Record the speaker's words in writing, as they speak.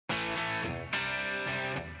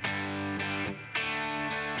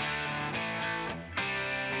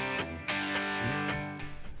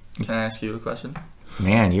Can I ask you a question?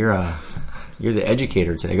 Man, you're the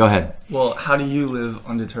educator today. Go ahead. Well, how do you live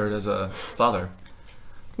undeterred as a father?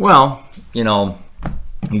 Well,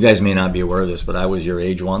 you guys may not be aware of this, but I was your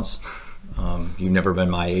age once. You've never been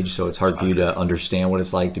my age, so it's hard for you to understand what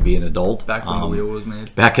it's like to be an adult. Back when the wheel was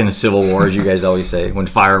made. Back in the Civil War, as you guys always say, when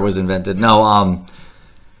fire was invented. No,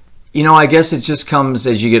 I guess it just comes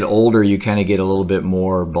as you get older, you kind of get a little bit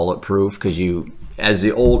more bulletproof because as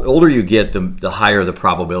the older you get, the higher the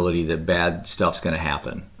probability that bad stuff's going to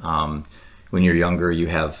happen. When you're younger, you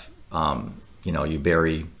have, you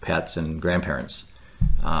bury pets and grandparents.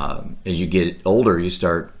 As you get older, you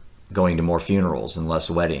start going to more funerals and less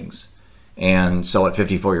weddings. And so at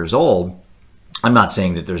 54 years old, I'm not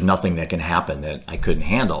saying that there's nothing that can happen that I couldn't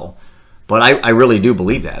handle, but I really do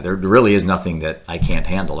believe that. There really is nothing that I can't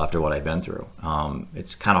handle after what I've been through.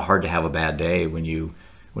 It's kind of hard to have a bad day when you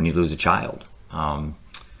lose a child.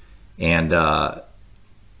 And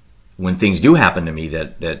when things do happen to me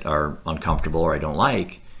that are uncomfortable or I don't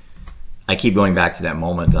like, I keep going back to that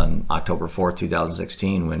moment on October 4th,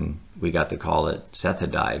 2016, when we got the call that Seth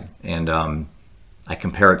had died. And I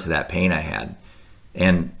compare it to that pain I had.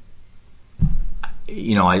 And,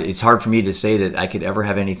 it's hard for me to say that I could ever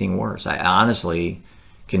have anything worse. I honestly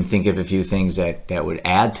can think of a few things that would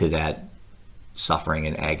add to that suffering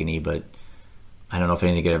and agony, but I don't know if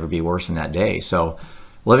anything could ever be worse than that day. So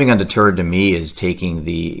living undeterred to me is taking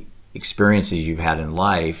the experiences you've had in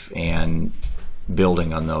life and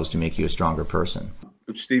building on those to make you a stronger person.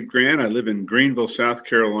 I'm Steve Grant. I live in Greenville, South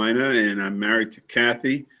Carolina, and I'm married to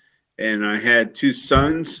Kathy. And I had two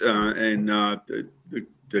sons,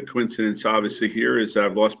 the coincidence obviously here is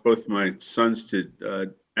I've lost both my sons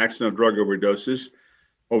to accidental drug overdoses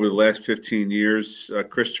over the last 15 years.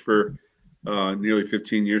 Christopher nearly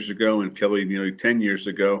 15 years ago and Kelly nearly 10 years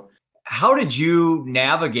ago. How did you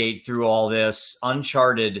navigate through all this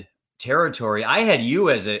uncharted territory? I had you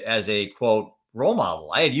as a quote role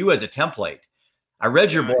model. I had you as a template. I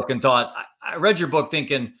read your book and thought, I read your book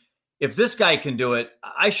thinking, if this guy can do it,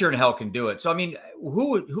 I sure in hell can do it. So, I mean,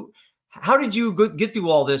 how did you get through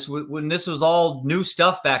all this when this was all new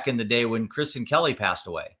stuff back in the day when Chris and Kelly passed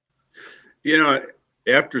away?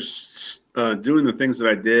 After doing the things that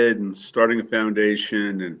I did and starting a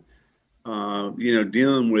foundation and,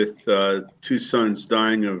 dealing with two sons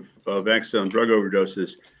dying of accidental drug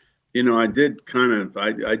overdoses, I did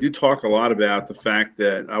I do talk a lot about the fact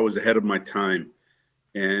that I was ahead of my time.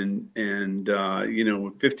 And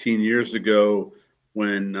 15 years ago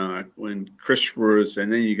when Christopher was,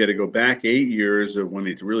 and then you got to go back 8 years of when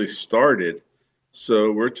it really started.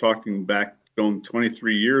 So we're talking back going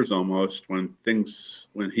 23 years almost when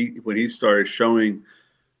he started showing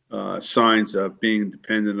signs of being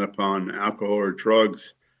dependent upon alcohol or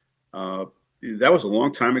drugs. That was a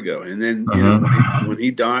long time ago. And then, when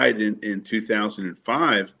he died in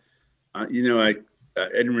 2005, I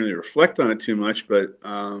didn't really reflect on it too much, but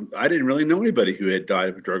I didn't really know anybody who had died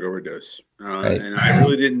of a drug overdose. Right. And I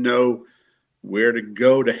really didn't know where to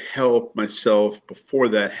go to help myself before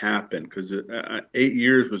that happened, because 8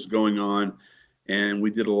 years was going on and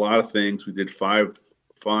we did a lot of things. We did five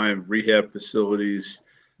rehab facilities,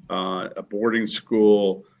 a boarding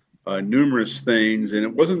school, numerous things. And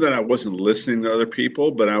it wasn't that I wasn't listening to other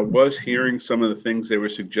people, but I was hearing some of the things they were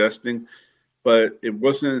suggesting, but it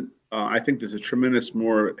wasn't. I think there's a tremendous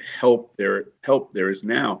more help there is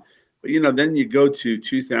now. But, then you go to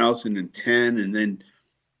 2010 and then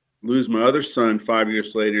lose my other son 5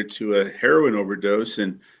 years later to a heroin overdose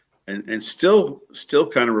and still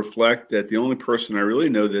kind of reflect that the only person I really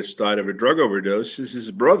know that's died of a drug overdose is his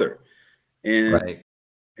brother. And, right.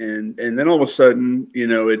 and then all of a sudden,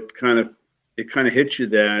 it kind of hits you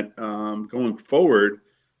that going forward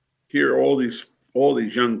here, all these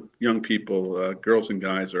young people, girls and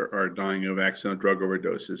guys are dying of accidental drug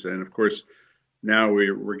overdoses. And of course, now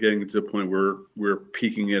we're getting to the point where we're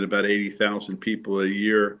peaking at about 80,000 people a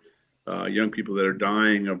year, young people that are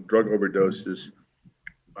dying of drug overdoses.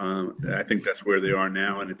 I think that's where they are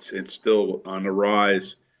now, and it's still on the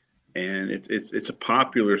rise. And it's a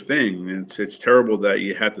popular thing. It's terrible that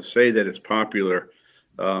you have to say that it's popular.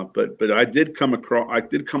 But I did come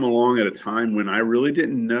along at a time when I really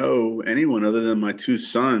didn't know anyone other than my two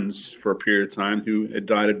sons for a period of time who had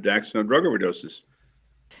died of accidental drug overdoses.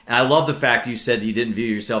 And I love the fact you said you didn't view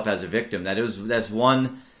yourself as a victim. That's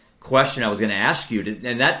one question I was going to ask you,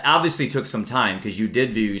 and that obviously took some time because you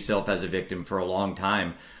did view yourself as a victim for a long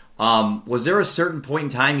time. Was there a certain point in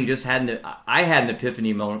time you just I had an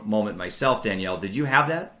epiphany moment myself, Danielle. Did you have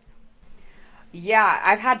that? Yeah,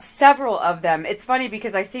 I've had several of them. It's funny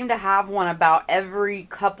because I seem to have one about every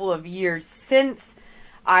couple of years since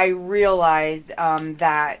I realized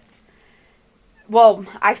that, well,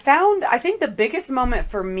 I think the biggest moment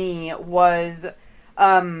for me was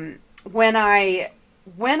when I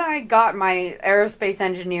got my aerospace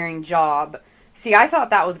engineering job. See, I thought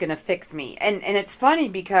that was going to fix me. And it's funny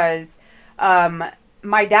because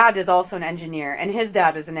my dad is also an engineer, and his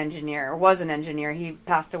dad is an engineer, or was an engineer. He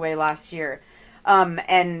passed away last year.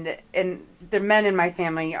 And the men in my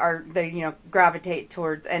family gravitate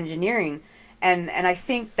towards engineering. And I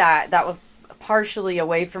think that was partially a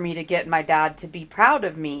way for me to get my dad to be proud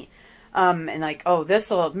of me. And like, oh, this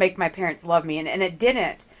will make my parents love me. And it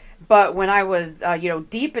didn't. But when I was,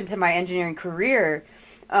 deep into my engineering career,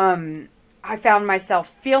 I found myself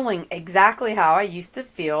feeling exactly how I used to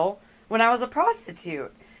feel when I was a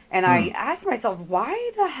prostitute. And I asked myself,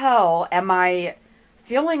 why the hell am I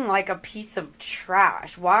feeling like a piece of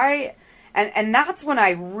trash? Why? And that's when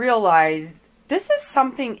I realized this is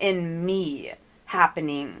something in me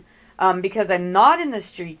happening, because I'm not in the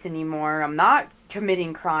streets anymore. I'm not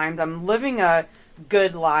committing crimes. I'm living a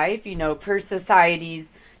good life, per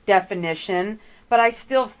society's definition, but I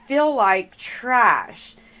still feel like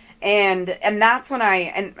trash. And that's when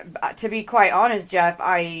to be quite honest, Jeff,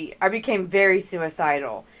 I became very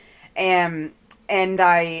suicidal. And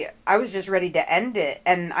I was just ready to end it.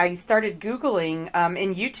 And I started Googling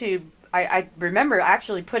in YouTube. I remember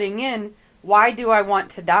actually putting in, why do I want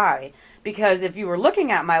to die? Because if you were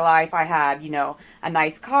looking at my life, I had, a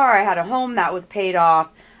nice car. I had a home that was paid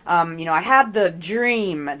off. I had the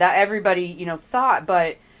dream that everybody, thought,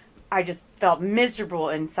 but I just felt miserable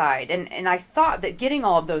inside. And I thought that getting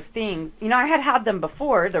all of those things, I had them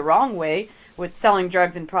before the wrong way with selling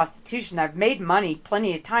drugs and prostitution. I've made money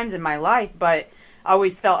plenty of times in my life, but I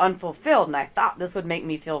always felt unfulfilled. And I thought this would make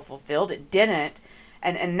me feel fulfilled. It didn't.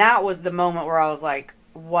 And that was the moment where I was like,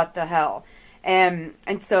 what the hell? And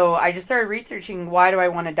so I just started researching, why do I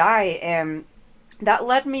want to die? And that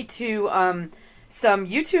led me to some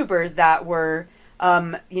YouTubers that were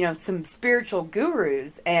some spiritual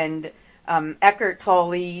gurus, and Eckhart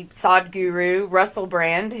Tolle, Sadhguru, Russell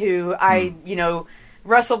Brand, who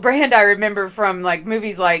Russell Brand I remember from like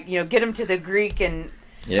movies like, Get Him to the Greek, and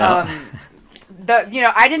I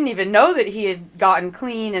didn't even know that he had gotten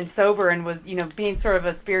clean and sober and was, being sort of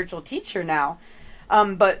a spiritual teacher now.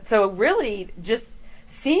 But so really just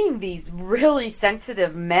seeing these really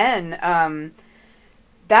sensitive men,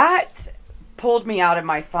 that pulled me out of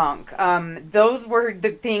my funk. Those were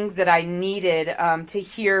the things that I needed to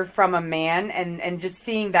hear from a man, and just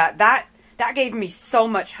seeing that gave me so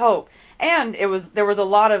much hope. And there was a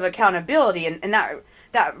lot of accountability, and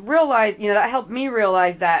that realized, that helped me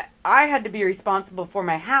realize that I had to be responsible for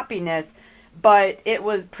my happiness, but it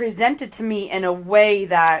was presented to me in a way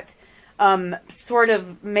that sort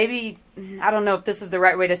of, maybe, I don't know if this is the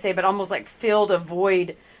right way to say, but almost like filled a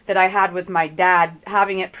void that I had with my dad,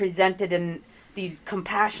 having it presented in these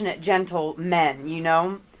compassionate, gentle men,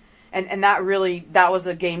 and that was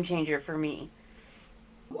a game changer for me.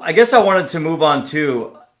 I guess I wanted to move on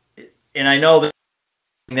too, and I know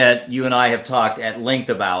that you and I have talked at length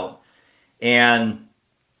about, and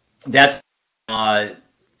that's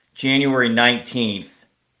January 19th,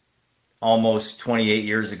 almost 28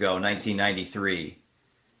 years ago, 1993,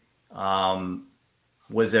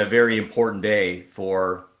 was a very important day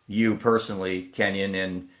for you personally, Kenyon,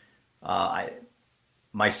 and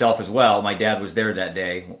myself as well. My dad was there that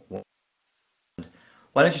day.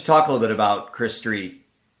 Why don't you talk a little bit about Chris Street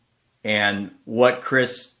and what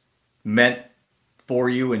Chris meant for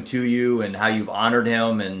you and to you, and how you've honored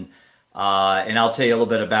him, and I'll tell you a little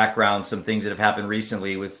bit of background, some things that have happened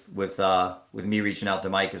recently with me reaching out to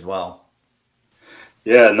Mike as well.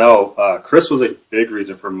 Yeah, no, Chris was a big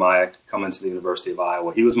reason for my coming to the University of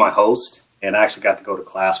Iowa. He was my host, and I actually got to go to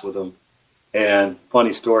class with him. And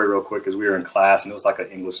funny story real quick is we were in class, and it was like an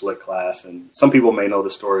English lit class, and some people may know the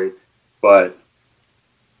story, but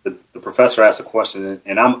the professor asked a question,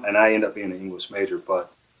 and I end up being an English major,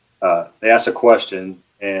 but they asked a question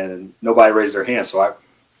and nobody raised their hand. So I,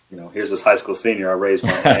 here's this high school senior, I raised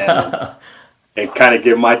my hand and kind of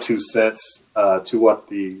give my 2 cents to what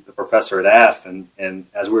the professor had asked. And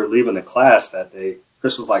as we were leaving the class that day,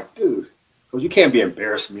 Chris was like, dude, you can't be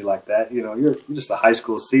embarrassing me like that. You're just a high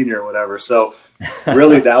school senior or whatever. So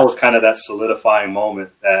really that was kind of that solidifying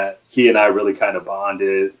moment that he and I really kind of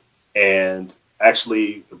bonded. And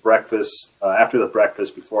actually the breakfast, after the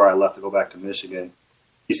breakfast, before I left to go back to Michigan,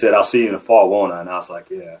 he said, I'll see you in the fall, won't I? And I was like,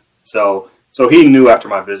 yeah. So he knew after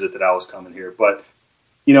my visit that I was coming here. But,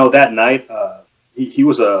 that night, he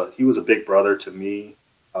was a big brother to me.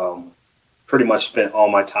 Pretty much spent all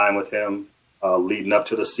my time with him leading up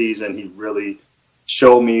to the season. He really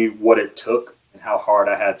showed me what it took and how hard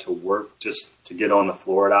I had to work just to get on the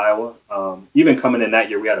floor at Iowa. Even coming in that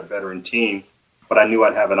year, we had a veteran team, but I knew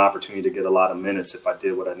I'd have an opportunity to get a lot of minutes if I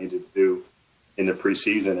did what I needed to do in the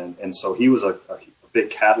preseason. And so he was a big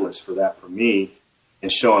catalyst for that for me,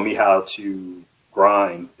 and showing me how to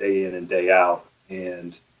grind day in and day out.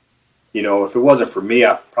 And, you know, if it wasn't for me,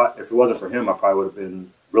 if it wasn't for him, I probably would have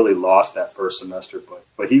been really lost that first semester.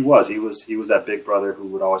 But he was that big brother who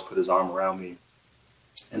would always put his arm around me.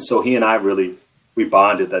 And so he and I we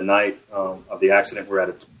bonded that night of the accident. We're at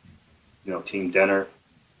a, team dinner,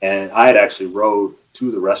 and I had actually rode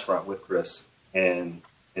to the restaurant with Chris and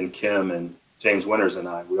Kim and James Winters and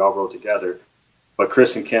I. We all rode together, but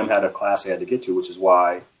Chris and Kim had a class they had to get to, which is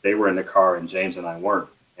why they were in the car and James and I weren't.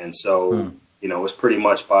 And so, it was pretty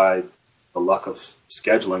much by the luck of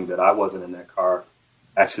scheduling that I wasn't in that car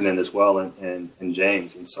accident as well, and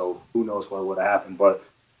James. And so who knows what would have happened. But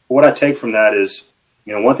what I take from that is,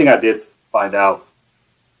 one thing I did find out,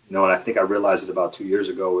 and I think I realized it about 2 years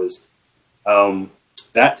ago, is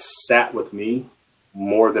that sat with me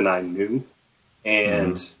more than I knew.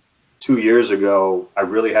 And 2 years ago, I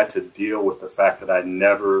really had to deal with the fact that I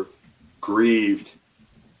never grieved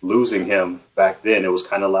losing him back then. It was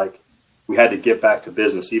kind of like we had to get back to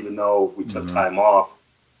business, even though we took time off.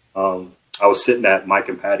 I was sitting at Mike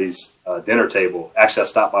and Patty's dinner table. Actually, I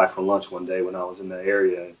stopped by for lunch one day when I was in the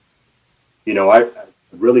area. I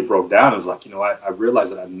really broke down. It was like, I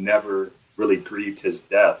realized that I never really grieved his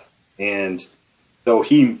death. And though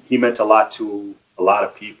he meant a lot to a lot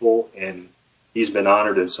of people, and he's been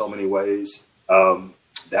honored in so many ways,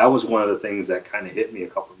 that was one of the things that kind of hit me a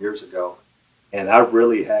couple of years ago. And I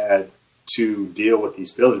really had to deal with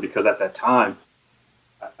these feelings, because at that time,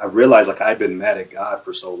 I realized like I'd been mad at God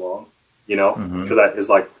for so long, because it's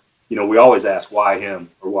like, we always ask why him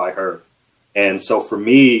or why her. And so for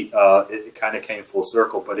me, it kind of came full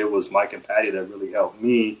circle, but it was Mike and Patty that really helped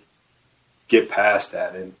me get past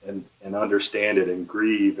that and understand it and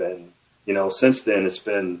grieve. And, since then it's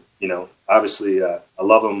been, obviously I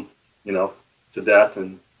love them, to death,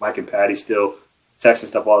 and Mike and Patty still texting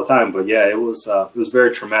stuff all the time. But yeah, it was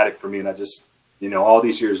very traumatic for me. And I just, all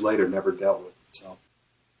these years later, never dealt with it. So.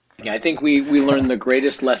 I think we learn the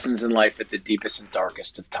greatest lessons in life at the deepest and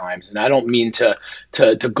darkest of times. And I don't mean to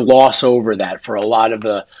gloss over that for a lot of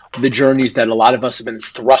the journeys that a lot of us have been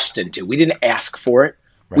thrust into. We didn't ask for it.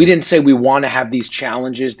 Right. We didn't say we want to have these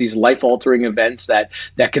challenges, these life-altering events that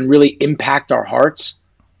can really impact our hearts,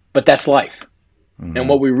 but that's life. And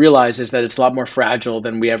what we realize is that it's a lot more fragile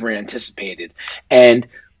than we ever anticipated. And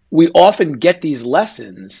we often get these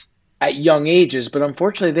lessons at young ages, but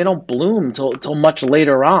unfortunately they don't bloom till much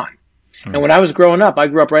later on. And when I was growing up, I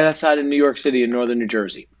grew up right outside of New York City in northern New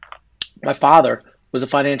Jersey. My father was a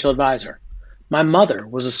financial advisor. My mother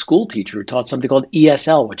was a school teacher who taught something called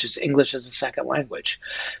ESL, which is English as a second language.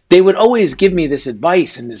 They would always give me this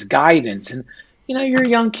advice and this guidance, and you're a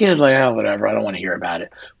young kid, like, oh, whatever, I don't want to hear about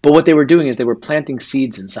it. But what they were doing is they were planting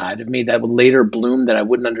seeds inside of me that would later bloom that I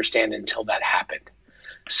wouldn't understand until that happened.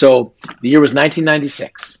 So the year was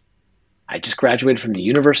 1996. I just graduated from the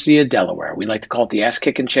University of Delaware. We like to call it the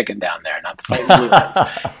ass-kicking chicken down there, not the Fighting Blue.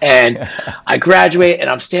 And I graduate, and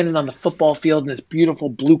I'm standing on the football field in this beautiful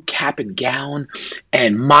blue cap and gown,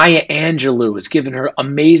 and Maya Angelou is giving her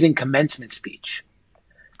amazing commencement speech.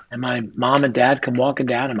 And my mom and dad come walking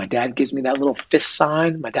down, and my dad gives me that little fist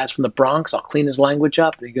sign. My dad's from the Bronx. I'll clean his language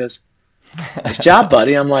up. And he goes, nice job,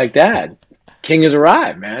 buddy. I'm like, Dad, king has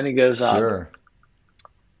arrived, man. He goes, sure.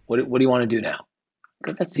 What do you want to do now? I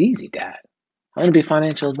go, that's easy, Dad. I want to be a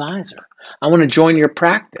financial advisor. I want to join your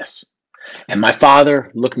practice. And my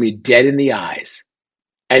father looked me dead in the eyes,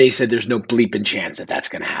 and he said, there's no bleeping chance that that's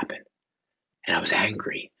going to happen. And I was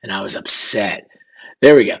angry, and I was upset.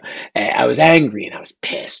 There we go. I was angry and I was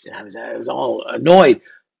pissed and I was all annoyed.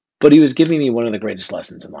 But he was giving me one of the greatest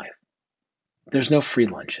lessons in life. There's no free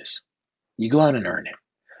lunches. You go out and earn it.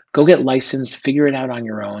 Go get licensed, figure it out on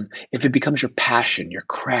your own. If it becomes your passion, your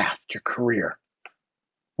craft, your career,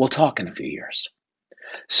 we'll talk in a few years.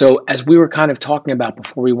 So as we were kind of talking about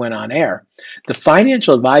before we went on air, the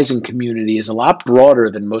financial advising community is a lot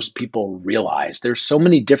broader than most people realize. There's so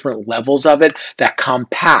many different levels of it that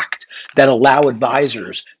compact, that allow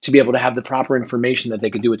advisors to be able to have the proper information that they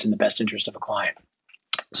can do what's in the best interest of a client.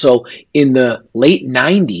 So in the late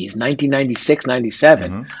 90s, 1996,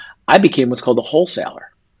 97, I became what's called a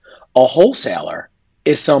wholesaler. A wholesaler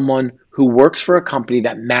is someone who works for a company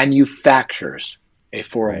that manufactures a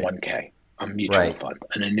 401k. A mutual fund,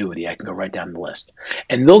 an annuity. I can go right down the list.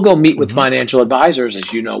 And they'll go meet with financial advisors,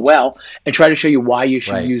 as you know well, and try to show you why you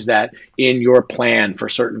should use that in your plan for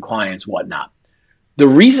certain clients, whatnot. The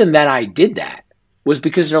reason that I did that was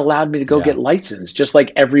because it allowed me to go get licensed, just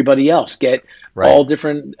like everybody else, get all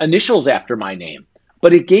different initials after my name.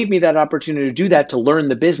 But it gave me that opportunity to do that, to learn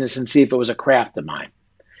the business and see if it was a craft of mine.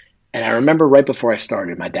 And I remember right before I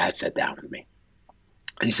started, my dad sat down with me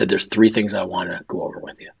and he said, there's 3 things I want to go over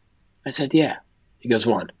with you. I said, yeah. He goes,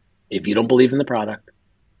 1, if you don't believe in the product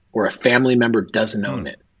or a family member doesn't own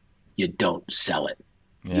it, you don't sell it.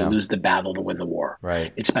 You lose the battle to win the war.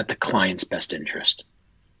 Right. It's about the client's best interest.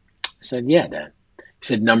 I said, yeah, Dad. He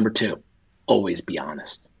said, number 2, always be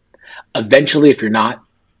honest. Eventually, if you're not,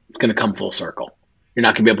 it's going to come full circle. You're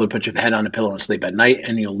not going to be able to put your head on a pillow and sleep at night,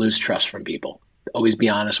 and you'll lose trust from people. Always be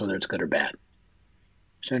honest, whether it's good or bad.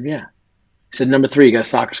 I said, yeah. He said, number 3, you got a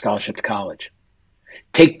soccer scholarship to college.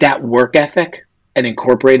 Take that work ethic and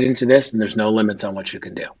incorporate it into this, and there's no limits on what you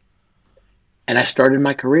can do. And I started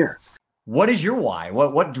my career. What is your why?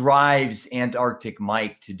 What drives Antarctic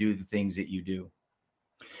Mike to do the things that you do?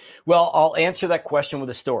 Well, I'll answer that question with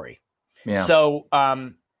a story. Yeah. So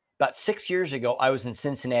about 6 years ago, I was in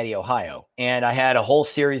Cincinnati, Ohio, and I had a whole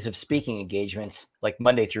series of speaking engagements, like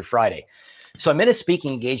Monday through Friday. So I'm in a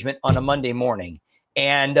speaking engagement on a Monday morning,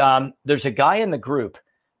 and there's a guy in the group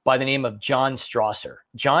by the name of John Strasser.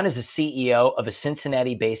 John is the CEO of a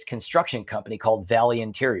Cincinnati-based construction company called Valley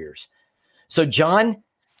Interiors. So John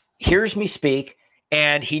hears me speak,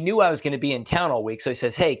 and he knew I was going to be in town all week. So he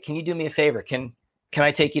says, hey, can you do me a favor? Can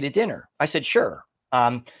I take you to dinner? I said, sure.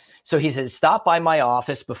 So he says, stop by my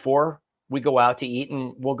office before we go out to eat,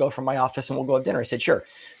 and we'll go from my office and we'll go have dinner. I said, sure.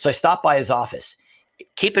 So I stopped by his office.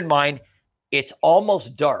 Keep in mind, it's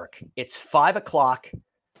almost dark. It's 5 o'clock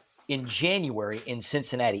in January in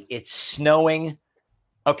Cincinnati. It's snowing.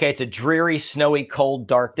 Okay, it's a dreary, snowy, cold,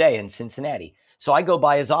 dark day in Cincinnati. So I go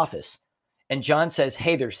by his office, and John says,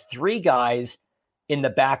 hey, there's 3 guys in the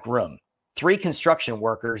back room, 3 construction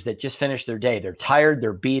workers that just finished their day. They're tired,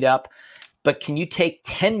 they're beat up, but can you take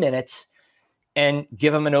 10 minutes and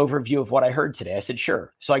give them an overview of what I heard today? I said,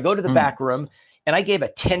 sure. So I go to the back room, and I gave a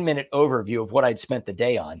 10-minute overview of what I'd spent the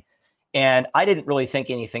day on. And I didn't really think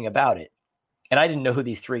anything about it. And I didn't know who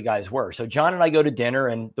these 3 guys were. So John and I go to dinner,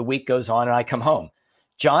 and the week goes on, and I come home.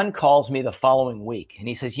 John calls me the following week, and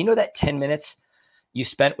he says, you know that 10 minutes you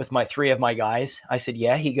spent with my 3 of my guys? I said,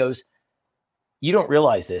 yeah. He goes, you don't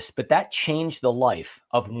realize this, but that changed the life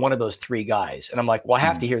of one of those 3 guys. And I'm like, well, I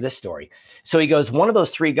have to hear this story. So he goes, one of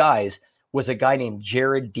those 3 guys was a guy named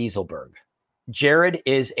Jared Dieselberg. Jared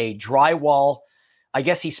is a drywall. I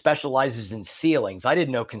guess he specializes in ceilings. I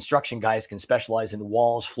didn't know construction guys can specialize in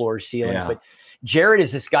walls, floors, ceilings, but Jared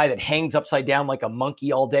is this guy that hangs upside down like a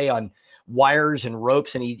monkey all day on wires and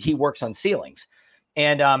ropes, and he works on ceilings.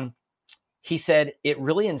 And he said, it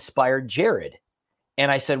really inspired Jared. And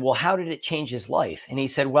I said, well, how did it change his life? And he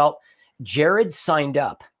said, well, Jared signed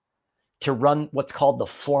up to run what's called the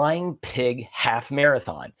Flying Pig Half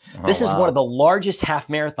Marathon. This is one of the largest half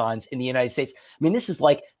marathons in the United States. I mean, this is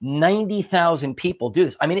like 90,000 people do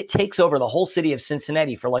this. I mean, it takes over the whole city of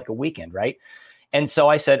Cincinnati for like a weekend, right? And so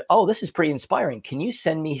I said, oh, this is pretty inspiring. Can you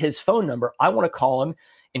send me his phone number? I want to call him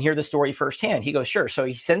and hear the story firsthand. He goes, sure. So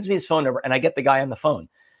he sends me his phone number, and I get the guy on the phone.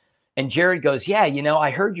 And Jared goes, yeah, you know,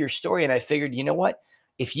 I heard your story, and I figured, you know what?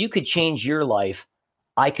 If you could change your life,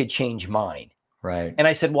 I could change mine. Right. And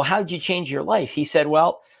I said, well, how did you change your life? He said,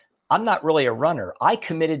 well, I'm not really a runner. I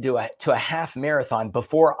committed to a half marathon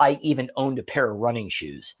before I even owned a pair of running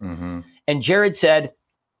shoes. And Jared said,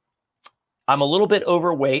 I'm a little bit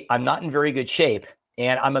overweight. I'm not in very good shape.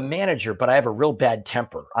 And I'm a manager, but I have a real bad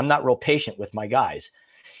temper. I'm not real patient with my guys.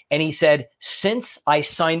 And he said, since I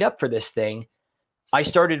signed up for this thing, I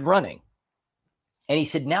started running. And he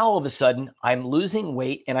said, now all of a sudden I'm losing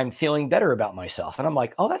weight and I'm feeling better about myself. And I'm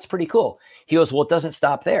like, oh, that's pretty cool. He goes, well, it doesn't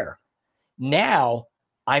stop there. Now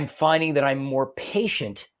I'm finding that I'm more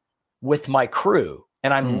patient with my crew,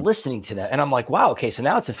 and I'm listening to that. And I'm like, wow, okay, so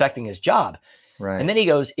now it's affecting his job. Right. And then he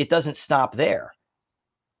goes, it doesn't stop there.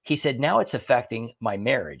 He said, now it's affecting my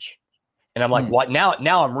marriage. And I'm like, what? Now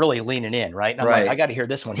I'm really leaning in, right? And I'm like, I got to hear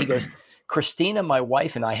this one. He goes, Christina, my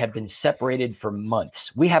wife, and I have been separated for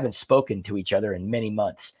months. We haven't spoken to each other in many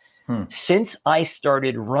months. Since I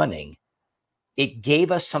started running, it gave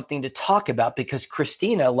us something to talk about because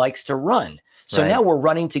Christina likes to run. So now we're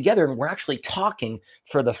running together, and we're actually talking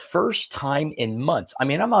for the first time in months. I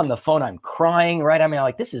mean, I'm on the phone, I'm crying, right? I mean, I'm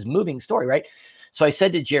like, this is a moving story, right? So I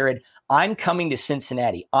said to Jared, I'm coming to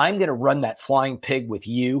Cincinnati. I'm going to run that Flying Pig with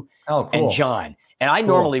you and John. And I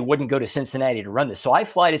normally wouldn't go to Cincinnati to run this. So I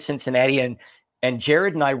fly to Cincinnati, and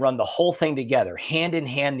Jared and I run the whole thing together, hand in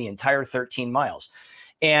hand, the entire 13 miles.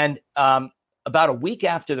 And about a week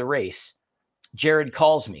after the race, Jared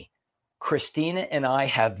calls me. Christina and I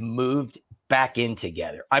have moved back in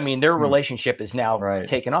together. I mean, their relationship is now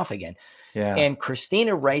taken off again. Yeah. And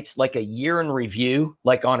Christina writes like a year in review,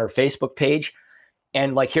 like on her Facebook page,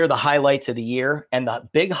 and like here are the highlights of the year. And the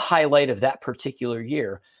big highlight of that particular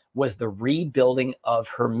year was the rebuilding of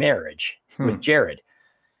her marriage with Jared.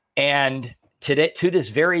 And today, to this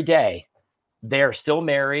very day, they're still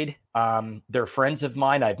married. They're friends of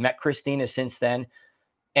mine. I've met Christina since then.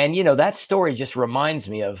 And, you know, that story just reminds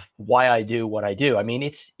me of why I do what I do. I mean,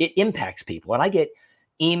 it impacts people. And I get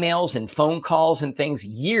emails and phone calls and things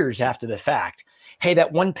years after the fact. Hey,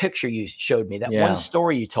 that one picture you showed me, that one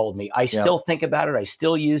story you told me, I still think about it. I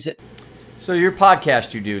still use it. So your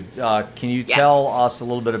podcast you do, can you tell us a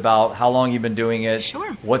little bit about how long you've been doing it?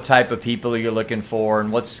 Sure. What type of people you're looking for,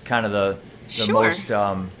 and what's kind of the most,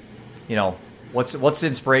 you know, what's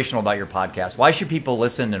inspirational about your podcast? Why should people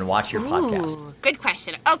listen and watch your podcast? Good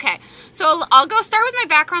question. Okay, so I'll go start with my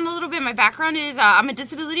background a little bit. My background is I'm a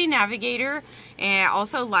disability navigator and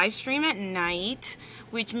also live stream at night,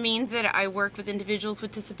 which means that I work with individuals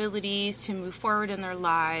with disabilities to move forward in their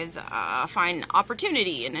lives, find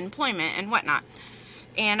opportunity and employment and whatnot.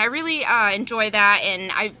 And I really enjoy that.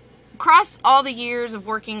 And I've crossed all the years of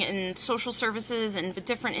working in social services and with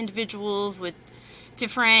different individuals with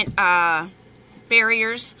different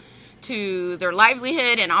barriers to their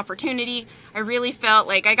livelihood and opportunity. I really felt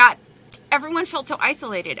like everyone felt so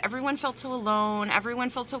isolated. Everyone felt so alone. Everyone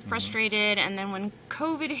felt so frustrated. And then when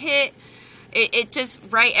COVID hit, it just,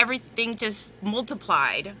 everything just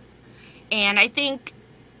multiplied. And I think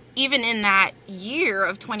even in that year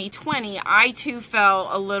of 2020, I too felt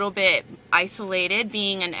a little bit isolated,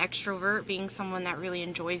 being an extrovert, being someone that really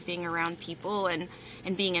enjoys being around people and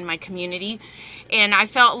being in my community. And I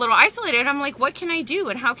felt a little isolated. I'm like, what can I do?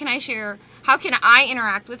 And how can I share? How can I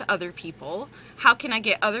interact with other people? How can I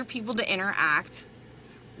get other people to interact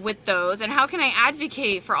with those? And how can I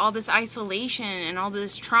advocate for all this isolation and all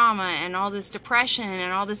this trauma and all this depression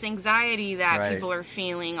and all this anxiety that people are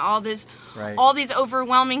feeling, all these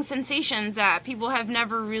overwhelming sensations that people have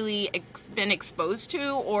never really been exposed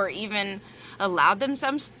to or even allowed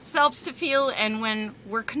themselves to feel. And when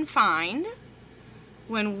we're confined,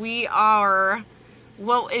 when we are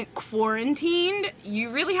quarantined, you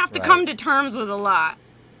really have to come to terms with a lot.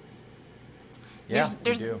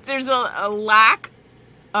 There's a lack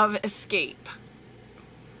of escape.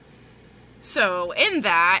 So in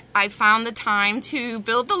that, I found the time to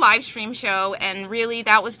build the live stream show, and really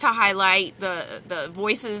that was to highlight the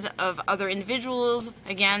voices of other individuals,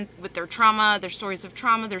 again, with their trauma, their stories of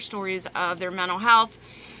trauma, their stories of their mental health,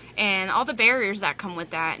 and all the barriers that come with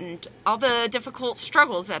that, and all the difficult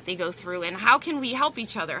struggles that they go through, and how can we help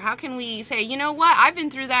each other? How can we say, you know what, I've been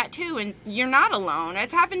through that too, and you're not alone.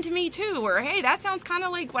 It's happened to me too, or hey, that sounds kind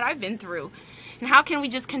of like what I've been through. And how can we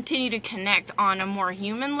just continue to connect on a more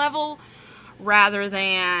human level rather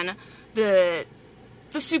than the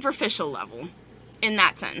superficial level in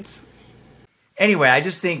that sense? Anyway, I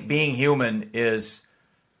just think being human is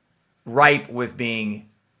ripe with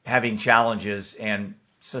having challenges, and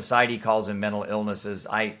society calls them mental illnesses.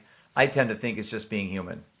 I tend to think it's just being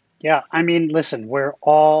human. Yeah, I mean, listen, we're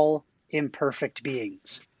all imperfect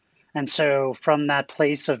beings. And so from that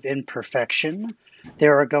place of imperfection,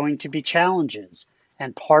 there are going to be challenges.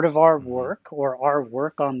 And part of our work, or our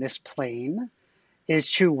work on this plane,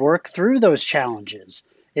 is to work through those challenges,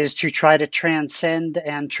 is to try to transcend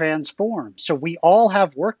and transform. So we all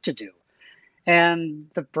have work to do. And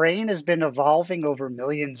the brain has been evolving over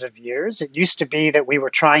millions of years. It used to be that we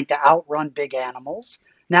were trying to outrun big animals.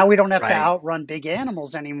 Now we don't have to outrun big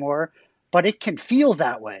animals anymore, but it can feel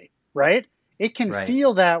that way, right? It can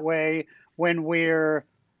feel that way when we're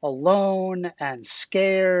alone and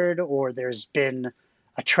scared, or there's been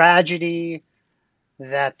a tragedy,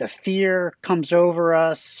 that the fear comes over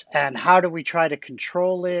us, and how do we try to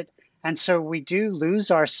control it? And so we do lose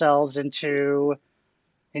ourselves into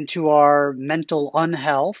our mental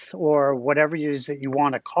unhealth, or whatever it is that you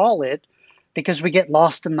want to call it, because we get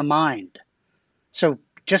lost in the mind. So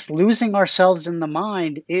just losing ourselves in the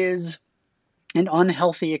mind is an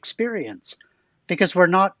unhealthy experience, because we're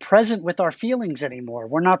not present with our feelings anymore.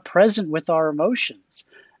 We're not present with our emotions.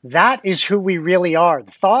 That is who we really are.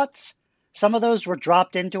 The thoughts, some of those were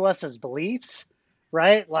dropped into us as beliefs,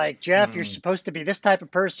 right? Like, Jeff, you're supposed to be this type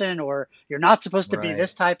of person, or you're not supposed to be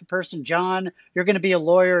this type of person. John, you're going to be a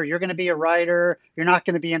lawyer. You're going to be a writer. You're not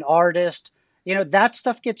going to be an artist. You know, that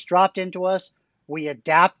stuff gets dropped into us. We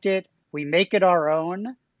adapt it. We make it our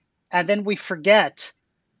own. And then we forget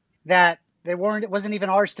that it wasn't even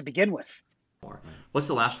ours to begin with. What's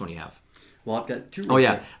the last one you have? Well, I've got two. Oh,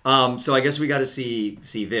 yeah. So I guess we got to see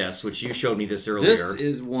this, which you showed me this earlier. This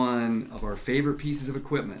is one of our favorite pieces of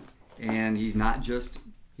equipment. and he's not just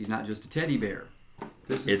a teddy bear.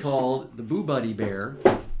 This is It's- called the Boo Buddy bear,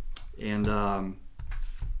 and the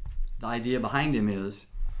idea behind him is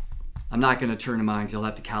I'm not going to turn him on because he'll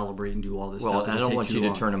have to calibrate and do all this Well, stuff. I It'll don't take want too you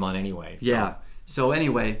long. to turn him on anyway. So. Yeah. So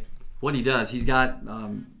anyway, what he does, he's got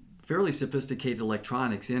fairly sophisticated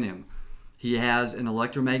electronics in him. He has an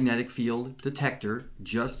electromagnetic field detector,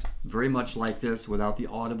 just very much like this, without the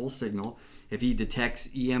audible signal. If he detects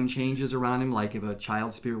EM changes around him, like if a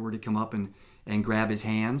child spirit were to come up and grab his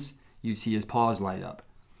hands, you'd see his paws light up.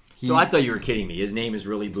 So I thought you were kidding me. His name is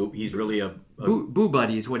really Boo. He's really a Boo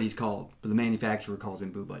Buddy is what he's called, but the manufacturer calls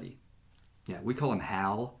him Boo Buddy. Yeah, we call him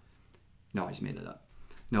Hal. No, I just made it up.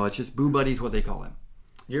 No, it's just Boo Buddy is what they call him.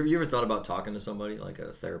 You ever thought about talking to somebody like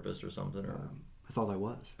a therapist or something? Or I thought I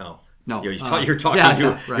was. oh. No, You're talking yeah, to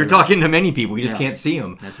right, you're talking to many people. You just can't see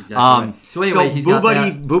them. That's exactly right. So anyway, he's Boo got Buddy.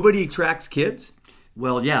 that. Boo Buddy tracks kids.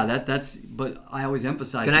 Well, yeah, that's. But I always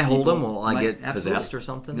emphasize. Can to I hold people, him while I get absolutely. possessed or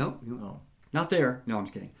something? No, not there. No, I'm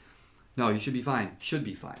just kidding. No, you should be fine. Should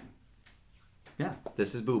be fine. Yeah,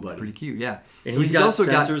 This is Boo Buddy. pretty cute. Yeah, And So he's got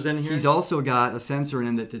sensors in here? He's also got a sensor in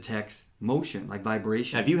him that detects motion, like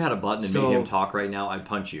vibration. If you had a button and So- made him talk right now, I'd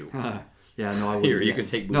punch you. Yeah, no, I wouldn't. Here, do you that. can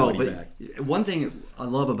take Boo no, Buddy but back. one thing I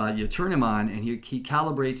love about it, you turn him on and he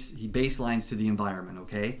calibrates, he baselines to the environment,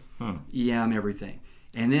 okay? EM, everything.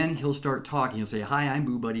 And then he'll start talking. He'll say, "Hi, I'm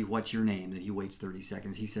Boo Buddy. What's your name?" Then he waits 30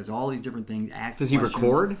 seconds. He says all these different things. Asks Does he questions.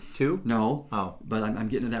 record too? No. Oh. But I'm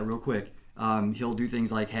getting to that real quick. He'll do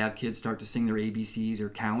things like have kids start to sing their ABCs or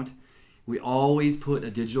count. We always put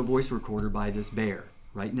a digital voice recorder by this bear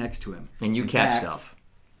right next to him. And you In catch fact, stuff.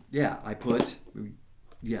 Yeah,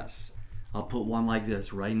 I'll put one like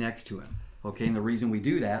this right next to him. Okay, and the reason we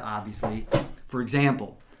do that, obviously, for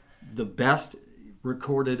example, the best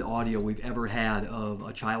recorded audio we've ever had of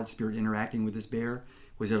a child spirit interacting with this bear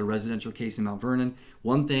was at a residential case in Mount Vernon.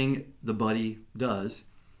 One thing the buddy does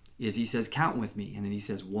is he says, "Count with me," and then he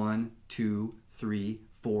says 1, 2, 3,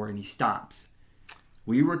 4, and he stops.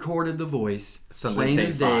 We recorded the voice, Somebody plain say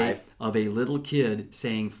as day, 5. of a little kid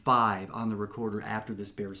saying 5 on the recorder after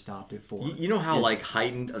this bear stopped at 4. You know how It's- like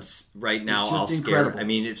heightened of right now it's just I'll scare. incredible. I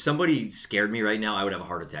mean, if somebody scared me right now, I would have a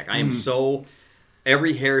heart attack. I am so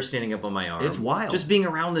every hair standing up on my arm. It's wild. Just being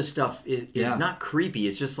around this stuff is Yeah. not creepy.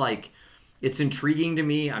 It's just like it's intriguing to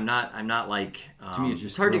me. I'm not like To me, it's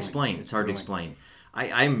just it's hard to thrilling. explain. It's hard to Thrilling. explain.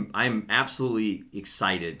 I'm absolutely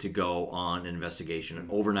excited to go on an investigation, an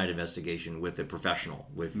overnight investigation with a professional,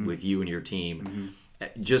 with you and your team,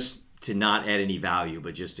 just to not add any value,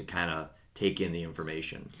 but just to kind of take in the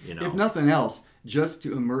information. You know, If nothing else, just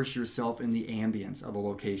to immerse yourself in the ambience of a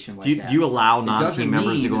location like do you, that. do you allow It non-team doesn't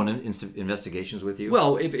members to go mean- on investigations with you?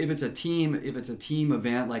 Well, if it's a team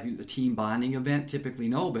event, like a team bonding event, typically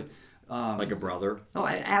no, but like a brother. oh,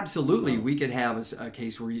 absolutely, we could have a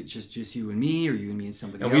case where it's just you and me, or you and me and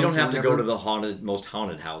somebody And else. we don't or have to go whatever. to the most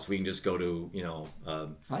haunted house. We can just go to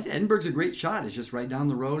I think Edinburgh's a great shot. It's just right down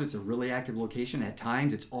the road. It's a really active location. At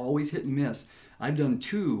times, it's always hit and miss. I've done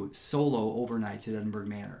 2 solo overnights at Edinburgh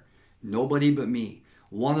Manor. Nobody but me.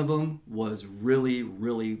 One of them was really,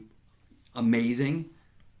 really amazing.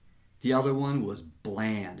 The other one was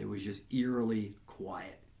bland. It was just eerily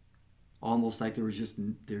quiet. Almost like there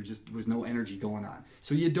just was no energy going on.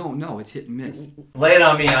 So you don't know. It's hit and miss. Lay it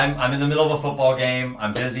on me. I'm in the middle of a football game.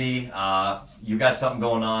 I'm busy. You got something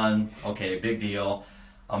going on. Okay, big deal.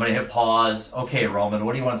 I'm going to hit pause. Okay, Roman,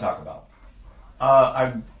 what do you want to talk about?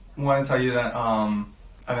 I want to tell you that I've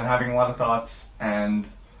been having a lot of thoughts, and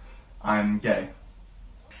I'm gay.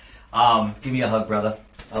 Give me a hug, brother.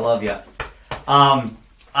 I love you.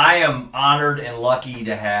 I am honored and lucky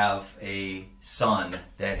to have a son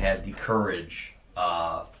that had the courage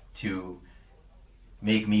to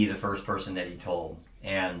make me the first person that he told.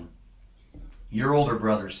 And your older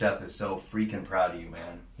brother, Seth, is so freaking proud of you,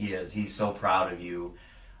 man. He is. He's so proud of you.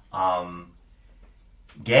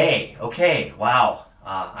 Gay. Okay. Wow.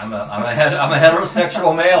 I'm a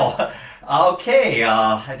heterosexual male. Okay.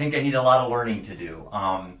 I think I need a lot of learning to do.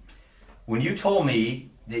 When you told me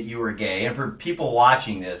that you were gay, and for people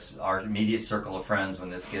watching this, our immediate circle of friends, when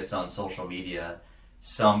this gets on social media,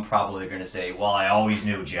 some probably are going to say, well, I always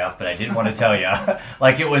knew, Jeff, but I didn't want to tell you.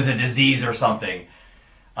 Like it was a disease or something.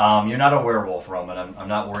 You're not a werewolf, Roman. I'm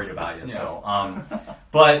not worried about you. Yeah. So,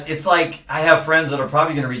 but it's like I have friends that are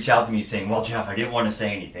probably going to reach out to me saying, well, Jeff, I didn't want to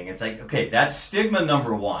say anything. It's like, okay, that's stigma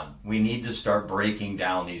number one. We need to start breaking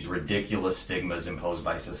down these ridiculous stigmas imposed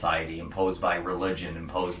by society, imposed by religion,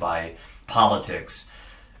 imposed by politics.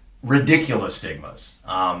 Ridiculous stigmas.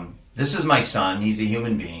 This is my son. He's a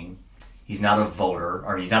human being. He's not a voter,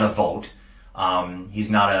 or he's not a vote. He's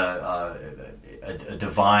not a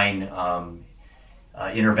divine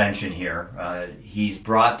intervention here. He's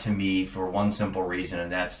brought to me for one simple reason,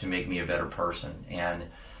 and that's to make me a better person. And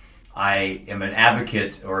I am an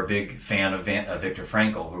advocate or a big fan of Viktor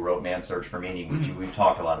Frankl, who wrote Man's Search for Meaning, which we've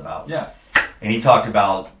talked a lot about. Yeah. And he talked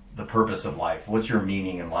about the purpose of life. What's your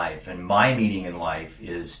meaning in life? And my meaning in life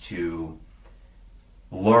is to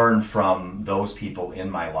learn from those people in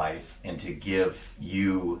my life and to give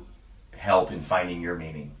you help in finding your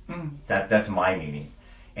meaning. That's my meaning.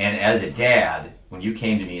 And as a dad, when you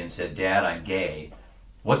came to me and said, Dad, I'm gay,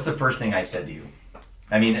 what's the first thing I said to you?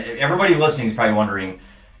 I mean, everybody listening is probably wondering,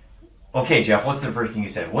 okay, Jeff, what's the first thing you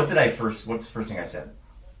said? What's the first thing I said?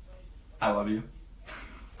 I love you.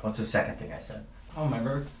 What's the second thing I said? I don't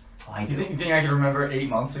remember. Oh, I You do. think I can remember 8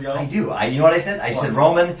 months ago? I do. You know what I said? I said,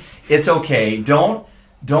 Roman, it's okay. Don't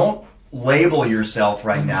label yourself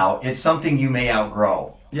right now. It's something you may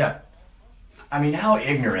outgrow. Yeah. I mean, how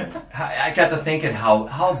ignorant. I got to thinking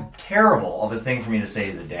how terrible of a thing for me to say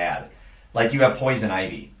as a dad. Like, you have poison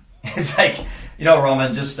ivy. It's like,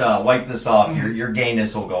 Roman, just wipe this off. Your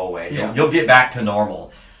gayness will go away. Yeah. You'll get back to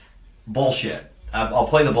normal. Bullshit. I'll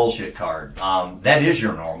play the bullshit card. That is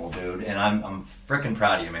your normal, dude, and I'm freaking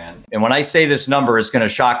proud of you, man. And when I say this number, it's going to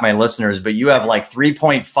shock my listeners, but you have like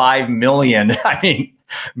 3.5 million,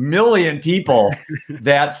 million people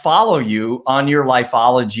that follow you on your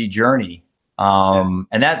lifeology journey. And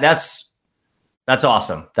that's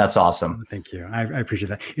awesome. That's awesome. Thank you. I appreciate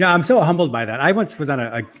that. I'm so humbled by that. I once was on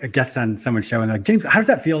a guest on someone's show and they're like, James, how does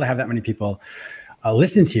that feel to have that many people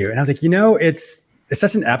listen to you? And I was like, it's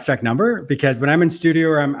such an abstract number because when I'm in studio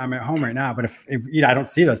or I'm at home right now, but if I don't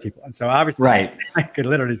see those people. And so obviously right. I could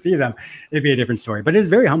literally see them. It'd be a different story, but it is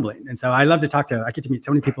very humbling. And so I love to I get to meet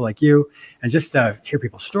so many people like you and just hear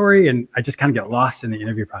people's story. And I just kind of get lost in the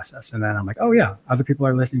interview process. And then I'm like, oh yeah, other people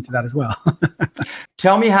are listening to that as well.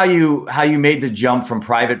 Tell me how you made the jump from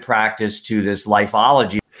private practice to this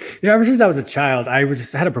lifeology. Ever since I was a child, I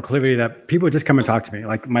had a proclivity that people would just come and talk to me.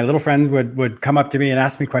 Like my little friends would come up to me and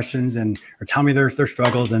ask me questions or tell me their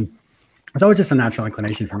struggles. And it's always just a natural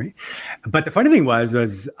inclination for me. But the funny thing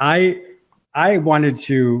was I wanted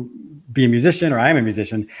to be a musician, or I am a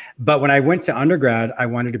musician. But when I went to undergrad, I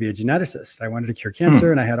wanted to be a geneticist. I wanted to cure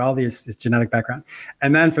cancer and I had all this genetic background.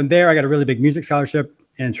 And then from there, I got a really big music scholarship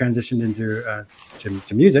and transitioned into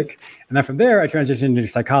to music. And then from there, I transitioned into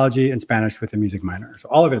psychology and Spanish with a music minor. So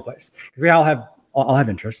all over the place, because we all have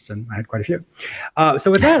interests, and I had quite a few.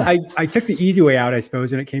 So with that, I took the easy way out, I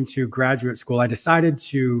suppose. When it came to graduate school, I decided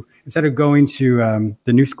to, instead of going to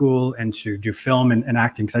the new school and to do film and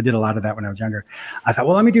acting, because I did a lot of that when I was younger, I thought,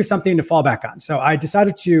 well, let me do something to fall back on. So I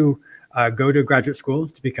decided to go to graduate school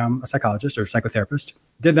to become a psychologist or psychotherapist.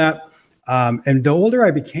 Did that. And the older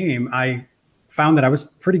I became, I found that I was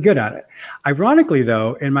pretty good at it. Ironically,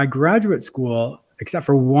 though, in my graduate school, except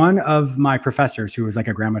for one of my professors who was like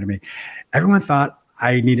a grandma to me, everyone thought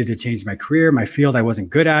I needed to change my career, my field. I wasn't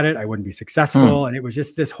good at it. I wouldn't be successful. And it was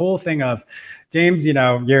just this whole thing of, James,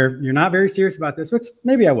 you're not very serious about this, which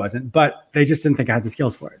maybe I wasn't, but they just didn't think I had the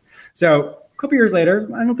skills for it. So a couple years later,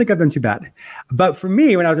 I don't think I've done too bad. But for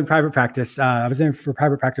me, when I was in private practice, I was in for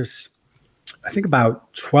private practice I think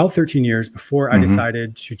about 12, 13 years before I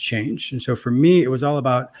decided to change. And so for me, it was all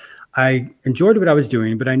about, I enjoyed what I was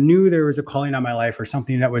doing, but I knew there was a calling on my life or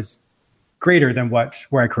something that was greater than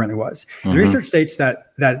where I currently was. And research states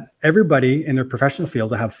that everybody in their professional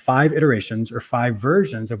field will have 5 iterations or 5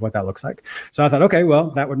 versions of what that looks like. So I thought, okay,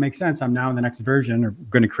 well, that would make sense. I'm now in the next version, or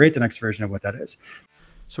going to create the next version of what that is.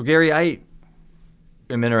 So Gary, I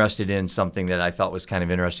am interested in something that I thought was kind of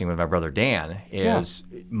interesting with my brother Dan.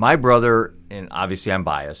 My brother, and obviously I'm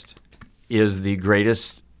biased, is the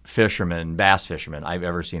greatest bass fisherman I've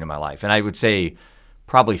ever seen in my life. And I would say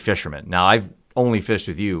probably fisherman. Now, I've only fished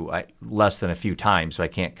with you less than a few times, so I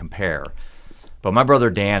can't compare. But my brother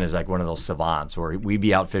Dan is like one of those savants where we'd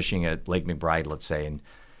be out fishing at Lake McBride, let's say, and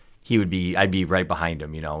I'd be right behind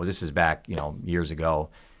him. This is back, years ago.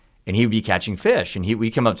 And he would be catching fish. And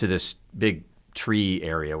we'd come up to this big tree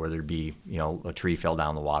area where there'd be, a tree fell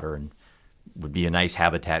down the water and would be a nice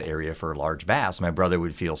habitat area for large bass. My brother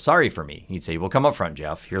would feel sorry for me. He'd say, well, come up front,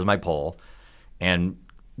 Jeff. Here's my pole. And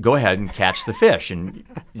go ahead and catch the fish. And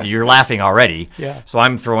you're laughing already. Yeah. So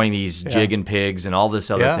I'm throwing these jig and pigs and all this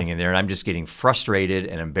other thing in there. And I'm just getting frustrated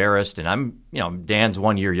and embarrassed. And I'm, Dan's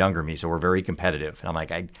 1 year younger than me, so we're very competitive. And I'm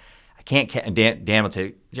like, I can't. And Dan would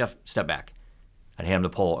say, Jeff, step back. I'd hand him the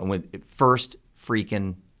pole. And with first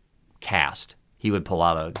freaking cast, he would pull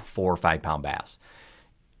out a 4 or 5 pound bass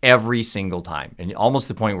every single time. And almost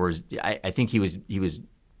to the point where I think he was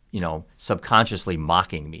subconsciously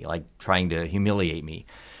mocking me, like trying to humiliate me.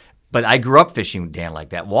 But I grew up fishing with Dan like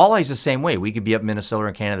that. Walleyes the same way. We could be up in Minnesota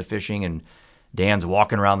or Canada fishing, and Dan's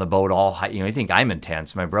walking around the boat all high. You think I'm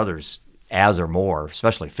intense. My brother's as or more,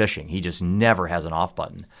 especially fishing. He just never has an off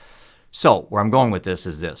button. So where I'm going with this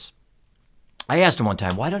is this. I asked him one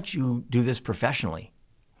time, why don't you do this professionally?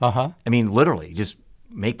 I mean, literally, just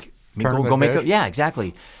go make a, yeah,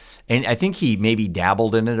 exactly. And I think he maybe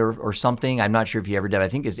dabbled in it or something. I'm not sure if he ever did. I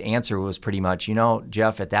think his answer was pretty much,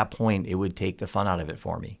 Jeff, at that point, it would take the fun out of it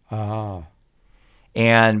for me.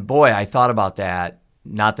 And boy, I thought about that.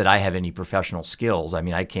 Not that I have any professional skills. I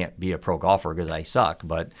mean, I can't be a pro golfer because I suck.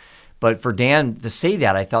 But for Dan to say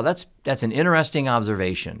that, I thought that's an interesting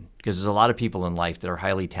observation, because there's a lot of people in life that are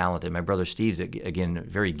highly talented. My brother Steve's, again, a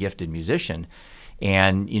very gifted musician.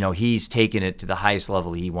 And, he's taken it to the highest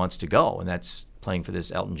level he wants to go. And that's playing for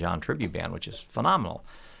this Elton John tribute band, which is phenomenal.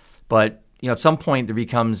 But, at some point there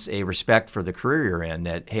becomes a respect for the career you're in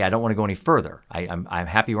that, hey, I don't want to go any further. I'm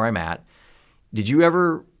happy where I'm at. Did you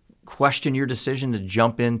ever question your decision to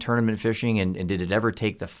jump in tournament fishing, and did it ever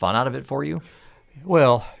take the fun out of it for you?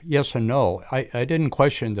 Well, yes and no. I didn't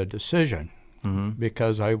question the decision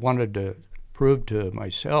because I wanted to prove to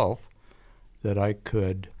myself that I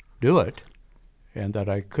could do it and that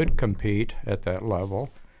I could compete at that level.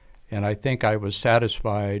 And I think I was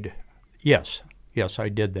satisfied. Yes, I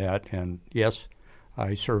did that. And yes,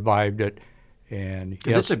 I survived it. And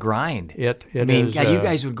yes, it's a grind. It I mean, is, God, you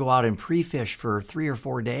guys would go out and pre-fish for 3 or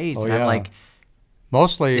 4 days. Oh, and yeah. I'm like,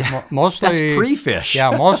 mostly that's pre-fish.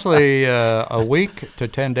 Yeah, mostly a week to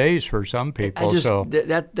 10 days for some people.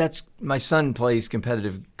 That's my son plays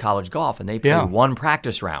competitive college golf, and they play one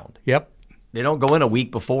practice round. Yep. They don't go in a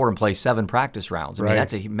week before and play 7 practice rounds. I mean, Right.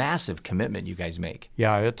 that's a massive commitment you guys make.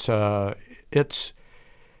 Yeah, it's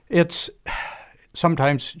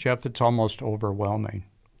sometimes, Jeff, it's almost overwhelming.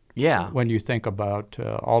 Yeah. When you think about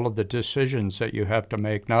all of the decisions that you have to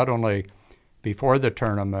make, not only before the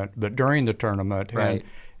tournament, but during the tournament. Right.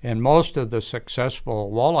 And most of the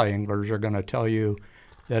successful walleye anglers are going to tell you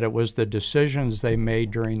that it was the decisions they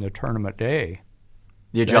made during the tournament day.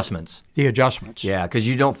 The adjustments. The adjustments. Yeah, because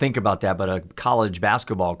you don't think about that, but a college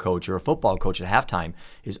basketball coach or a football coach at halftime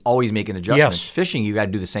is always making adjustments. Yes. Fishing, you got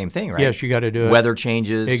to do the same thing, right? Yes, you got to do it. Weather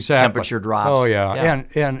changes, Exactly. temperature drops. Oh yeah.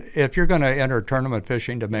 And if you're going to enter tournament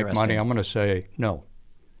fishing to make money, I'm going to say no.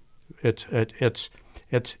 It's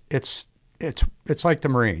like the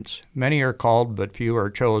Marines. Many are called, but few are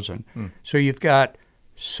chosen. So you've got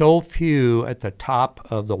so few at the top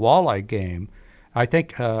of the walleye game. I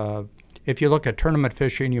think if you look at tournament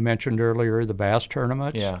fishing, you mentioned earlier the bass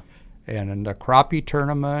tournaments. Yeah. And in the crappie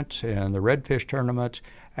tournaments and the redfish tournaments,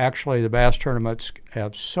 actually the bass tournaments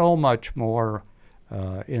have so much more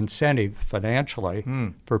incentive financially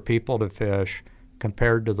for people to fish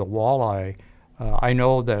compared to the walleye. I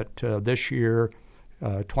know that this year,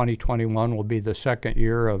 2021 will be the second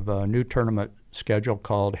year of a new tournament schedule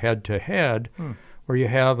called Head to Head, where you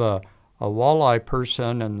have a walleye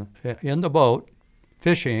person in the boat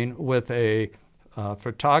fishing with a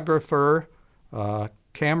photographer,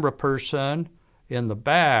 camera person in the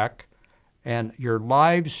back, and you're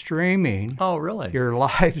live streaming. Oh, really? You're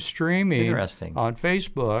live streaming Interesting. on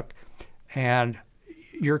Facebook, and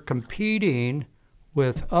you're competing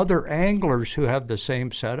with other anglers who have the same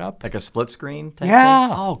setup. Like a split screen type Yeah.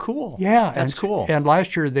 thing? Oh, cool. Yeah. That's cool. And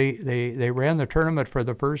last year they ran the tournament for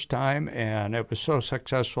the first time, and it was so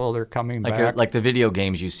successful they're coming back. Like the video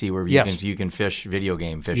games you see where you can fish video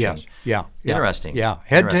game fishing. Yes. Yeah. Interesting. Yeah.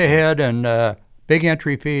 Head to head, and big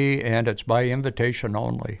entry fee, and it's by invitation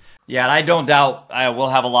only. Yeah, and I don't doubt we'll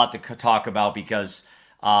have a lot to talk about because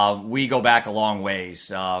we go back a long ways.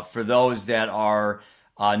 For those that are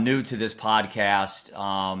new to this podcast,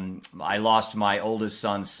 I lost my oldest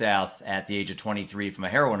son, Seth, at the age of 23 from a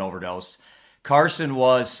heroin overdose. Carson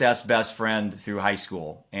was Seth's best friend through high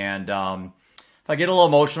school. And if I get a little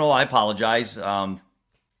emotional, I apologize.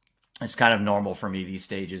 It's kind of normal for me these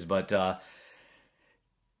stages. But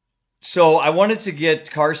so I wanted to get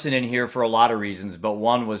Carson in here for a lot of reasons, but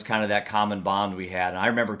one was kind of that common bond we had. And I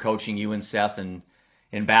remember coaching you and Seth in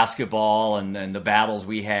basketball and the battles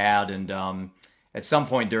we had. And at some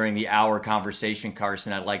point during the hour conversation,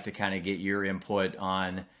 Carson, I'd like to kind of get your input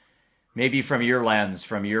on maybe from your lens,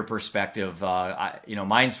 from your perspective.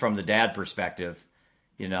 Mine's from the dad perspective,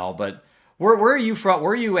 but where are you from?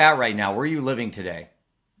 Where are you at right now? Where are you living today?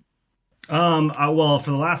 Well,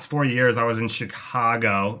 for the last 4 years, I was in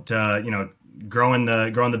Chicago to, growing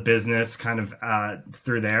the business kind of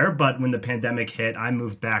through there. But when the pandemic hit, I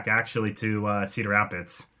moved back actually to Cedar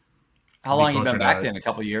Rapids. How long have you been back then? A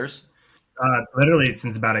couple of years? Literally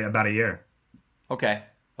since about a year. Okay.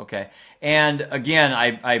 And again,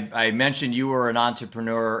 I mentioned you were an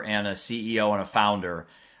entrepreneur and a CEO and a founder.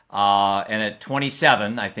 And at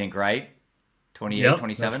 27, I think, right? 28, Yep,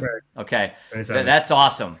 27? that's correct. Okay. 27. That's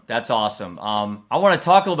awesome. That's awesome. I want to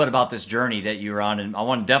talk a little bit about this journey that you're on, and I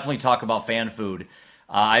want to definitely talk about Fan Food.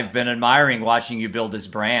 I've been admiring watching you build this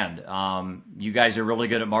brand. You guys are really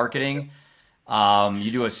good at marketing.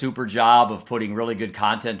 You do a super job of putting really good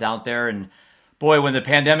content out there. And boy, when the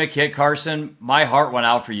pandemic hit, Carson, my heart went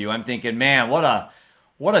out for you. I'm thinking, man, what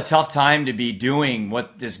a tough time to be doing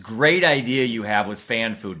what this great idea you have with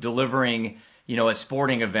Fan Food, delivering, at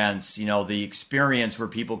sporting events, the experience where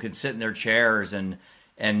people could sit in their chairs and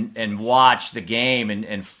watch the game,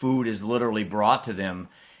 and food is literally brought to them.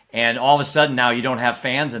 And all of a sudden now you don't have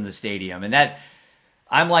fans in the stadium. And that,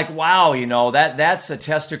 I'm like, wow, that's a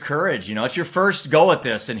test of courage. It's your first go at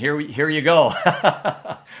this, and here you go.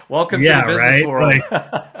 Welcome to the business world.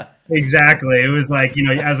 Exactly. It was like,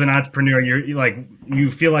 as an entrepreneur, you're like, you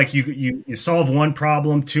feel like you solve one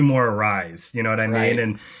problem, two more arise. You know what I mean?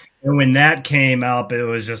 And when that came up, it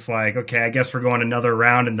was just like, okay, I guess we're going another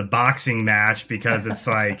round in the boxing match, because it's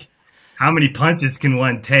like, how many punches can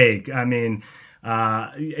one take? I mean,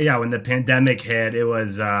 when the pandemic hit, it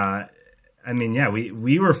was,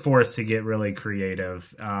 we were forced to get really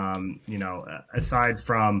creative. Aside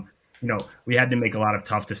from, we had to make a lot of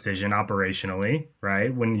tough decisions operationally,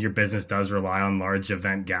 right? When your business does rely on large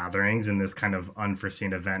event gatherings and this kind of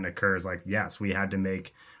unforeseen event occurs, like, yes, we had to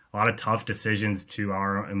make a lot of tough decisions to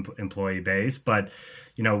our employee base, but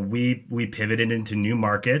we pivoted into new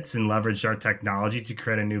markets and leveraged our technology to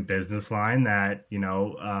create a new business line that,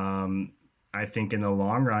 I think in the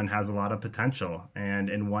long run has a lot of potential,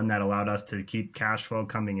 and one that allowed us to keep cash flow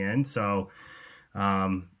coming in. So,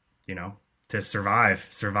 to survive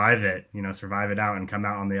it out and come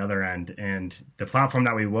out on the other end. And the platform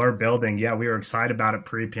that we were building, we were excited about it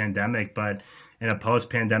pre-pandemic, but in a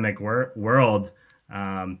post-pandemic world,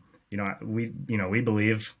 we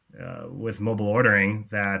believe with mobile ordering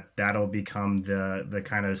that'll become the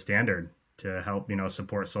kind of standard to help,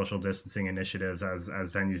 support social distancing initiatives as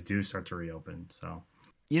venues do start to reopen. So,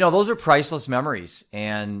 those are priceless memories,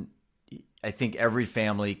 and I think every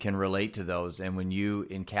family can relate to those. And when you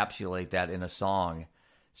encapsulate that in a song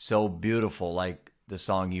so beautiful, like the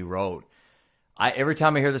song you wrote, every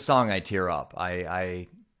time I hear the song, I tear up. I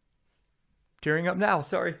tearing up now.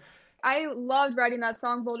 Sorry. I loved writing that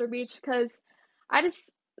song, Boulder Beach, because I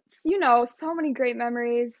just, so many great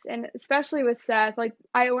memories, and especially with Seth. Like,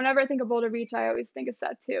 whenever I think of Boulder Beach, I always think of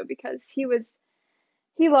Seth too, because he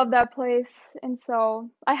loved that place. And so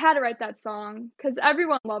I had to write that song because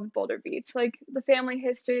everyone loved Boulder Beach. Like, the family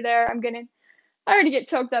history there, I already get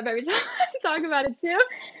choked up every time I talk about it too.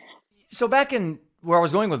 So back in where I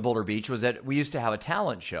was going with Boulder Beach was that we used to have a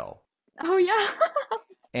talent show. Oh yeah.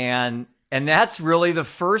 And that's really the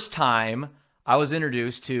first time I was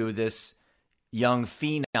introduced to this young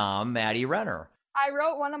phenom, Maddie Renner. I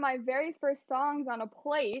wrote one of my very first songs on a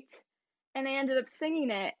plate, and they ended up singing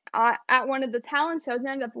it at one of the talent shows and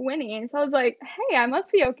ended up winning. So I was like, hey, I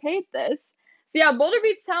must be okay at this. So yeah, Boulder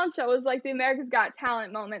Beach Talent Show was like the America's Got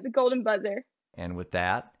Talent moment, the golden buzzer. And with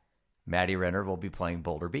that, Maddie Renner will be playing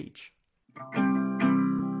Boulder Beach.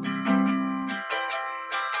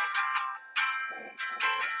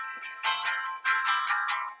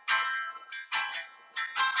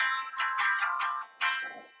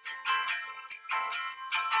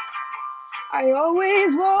 I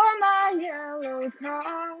always wore my yellow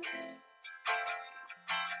cross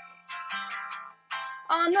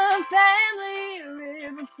on the family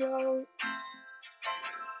river float.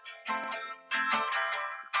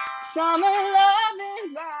 Summer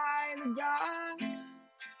loving by the docks,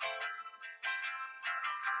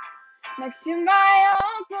 next to my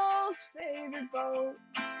uncle's favorite boat.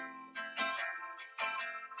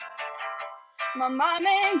 My mom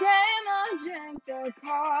and grandma drank their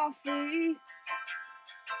coffee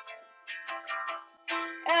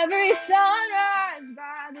every sunrise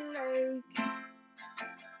by the lake.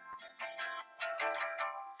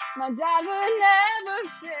 My dad would never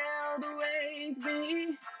fail to wake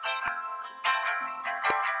me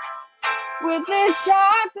with his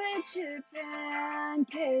chocolate chip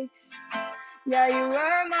pancakes. Yeah, you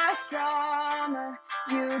were my summer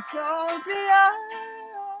utopia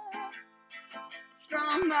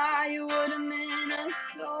from Iowa to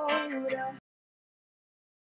Minnesota.